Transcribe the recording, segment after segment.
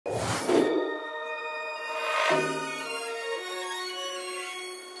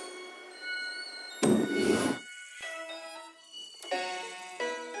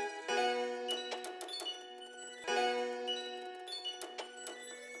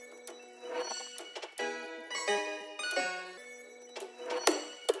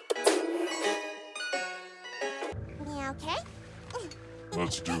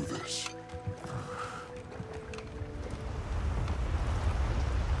Let's do this.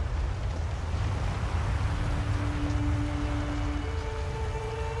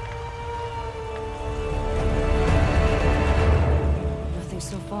 Nothing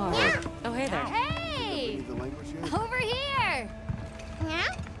so far. Yeah. Oh, hey there. Hey! Over here! Yeah?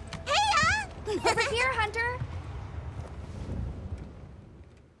 Hey, Over here, Hunter!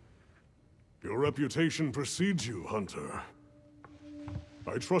 Your reputation precedes you, Hunter.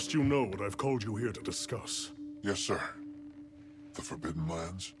 I trust you know what I've called you here to discuss. Yes, sir. The Forbidden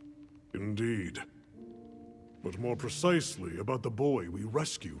Lands? Indeed. But more precisely about the boy we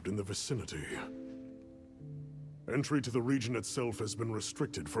rescued in the vicinity. Entry to the region itself has been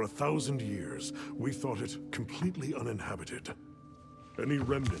restricted for 1,000 years. We thought it completely uninhabited. Any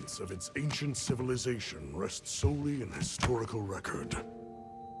remnants of its ancient civilization rest solely in historical record.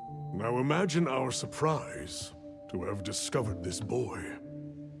 Now imagine our surprise to have discovered this boy.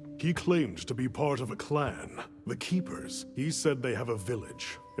 He claimed to be part of a clan, the Keepers. He said they have a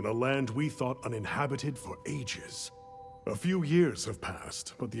village in a land we thought uninhabited for ages. A few years have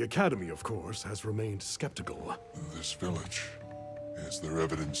passed, but the Academy, of course, has remained skeptical. This village, is there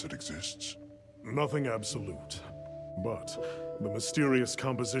evidence it exists? Nothing absolute, but the mysterious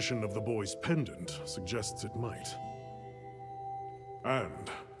composition of the boy's pendant suggests it might. And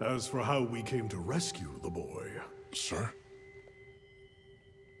as for how we came to rescue the boy... Sir?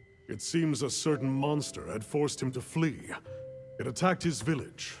 It seems a certain monster had forced him to flee. It attacked his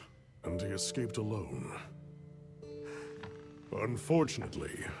village, and he escaped alone.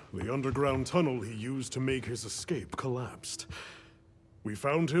 Unfortunately, the underground tunnel he used to make his escape collapsed. We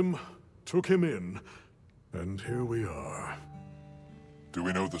found him, took him in, and here we are. Do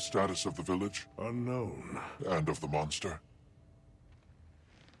we know the status of the village? Unknown. And of the monster?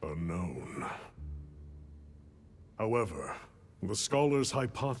 Unknown. However, the scholars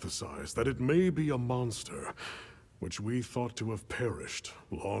hypothesize that it may be a monster, which we thought to have perished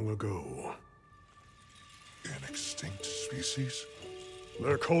long ago. An extinct species?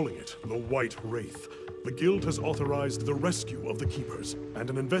 They're calling it the White Wraith. The Guild has authorized the rescue of the Keepers and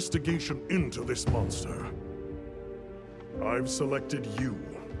an investigation into this monster. I've selected you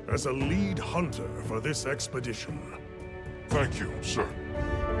as a lead hunter for this expedition. Thank you, sir.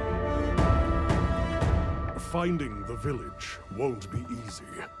 Finding the village won't be easy.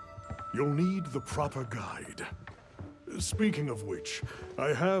 You'll need the proper guide. Speaking of which,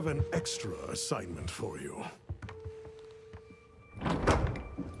 I have an extra assignment for you.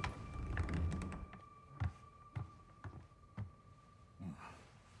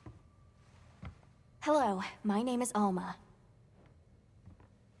 Hello, my name is Alma.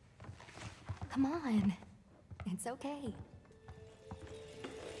 Come on. It's okay.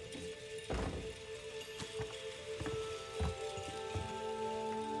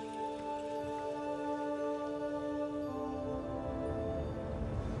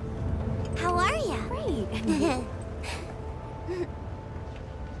 How are you? Great.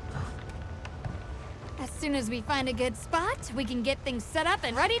 As soon as we find a good spot, we can get things set up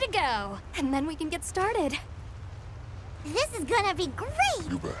and ready to go. And then we can get started. This is gonna be great!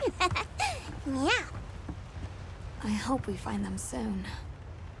 You bet. Yeah. I hope we find them soon.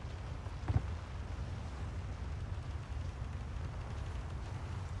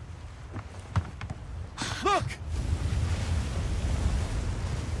 Look!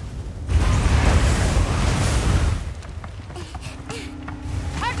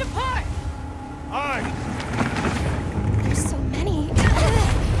 Time to part! Aye! There's so many.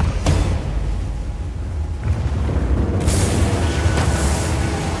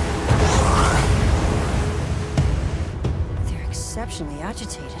 They're exceptionally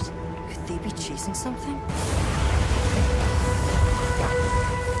agitated. Could they be chasing something?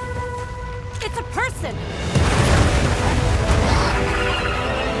 It's a person!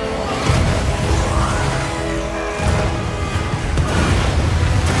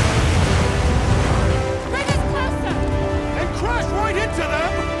 Bring us closer! And crash right into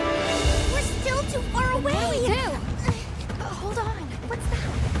them! We're still too far away. What do we do? Hold on. What's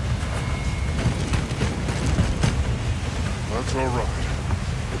that? That's all right.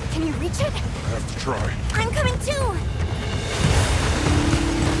 Can you reach it? I have to try. I'm coming too.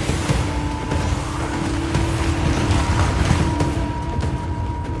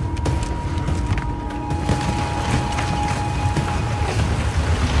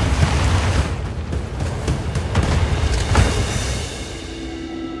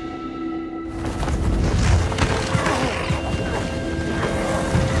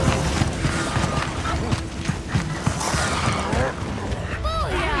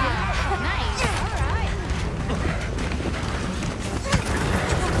 Booyah! Nice, alright.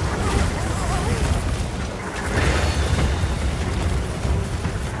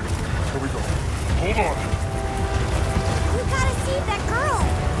 Hold on. You gotta save that girl!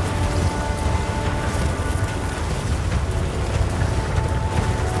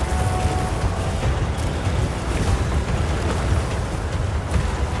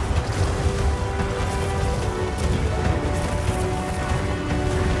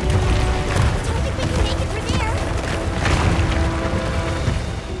 Don't think we can make it through there.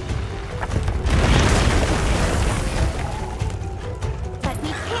 But we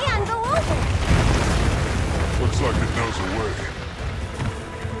can go over. Looks like it knows a way.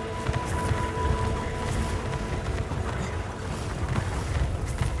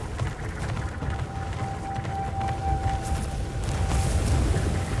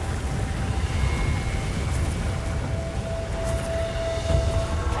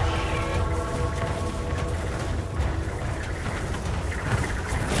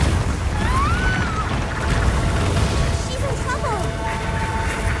 She's in trouble.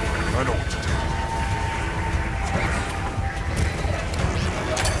 I know what to do.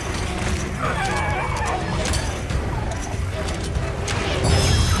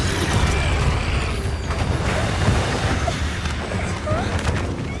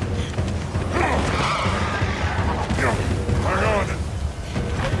 Yo, hang on.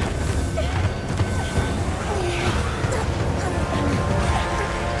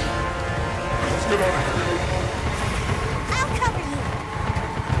 Let's get out of here. I'll cover you.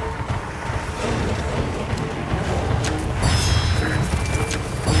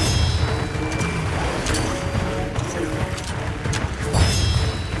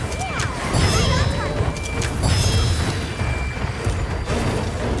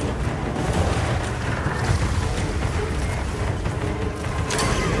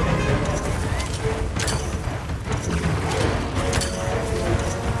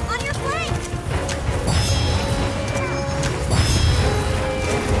 On your flank!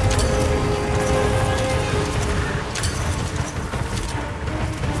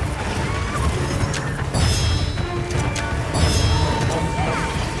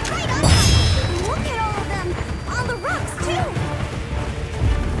 Right on time! Look at all of them! On the rocks, too!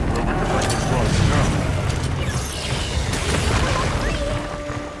 Well, we can break these rocks now.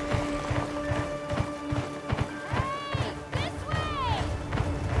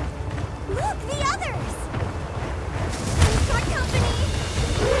 Look, the others! We've got company!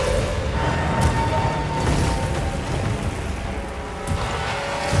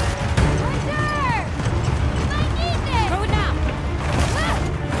 Throw it now!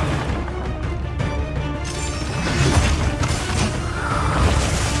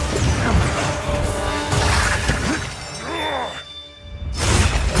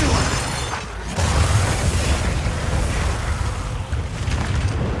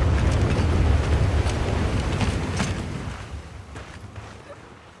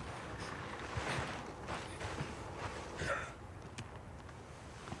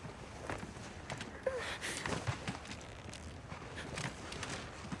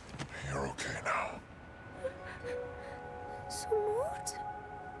 You're okay now. Smooth?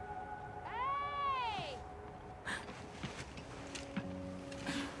 Hey!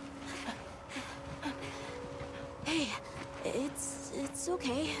 Hey, it's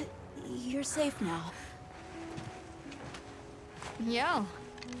okay. You're safe now. Yo.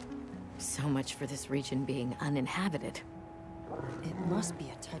 So much for this region being uninhabited. It must be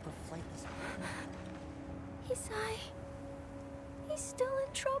a type of flightless. Isai. He's still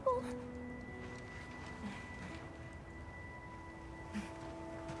in trouble.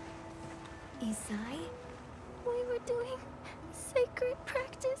 Isai? We were doing sacred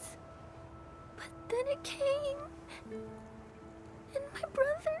practice. But then it came. And my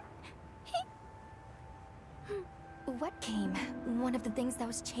brother, he... What came? One of the things that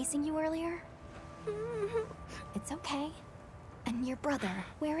was chasing you earlier? It's okay. And your brother,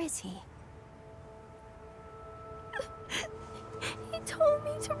 where is he? He told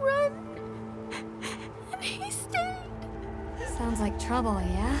me to run. And he stayed. Sounds like trouble,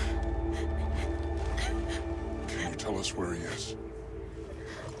 yeah? Can you tell us where he is?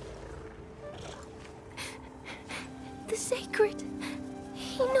 The sacred.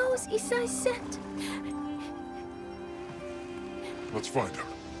 He knows Isai's scent. Let's find him.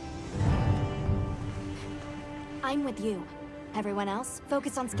 I'm with you. Everyone else,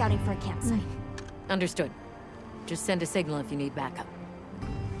 focus on scouting for a campsite. Understood. Just send a signal if you need backup.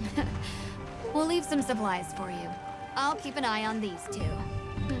 We'll leave some supplies for you. I'll keep an eye on these two.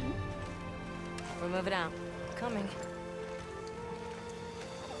 We're moving out. Coming.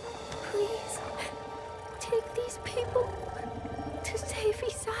 Please, take these people to save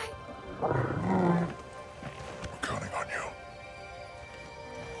Isai. We're counting on you.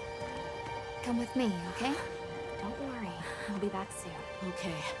 Come with me, okay? Don't worry, I'll be back soon.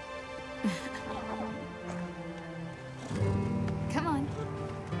 Okay. Come on.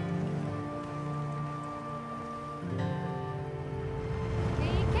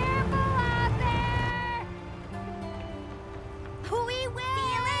 Be careful out there! We will! See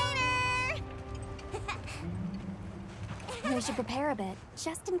you later! We should prepare a bit,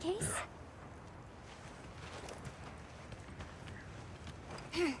 just in case.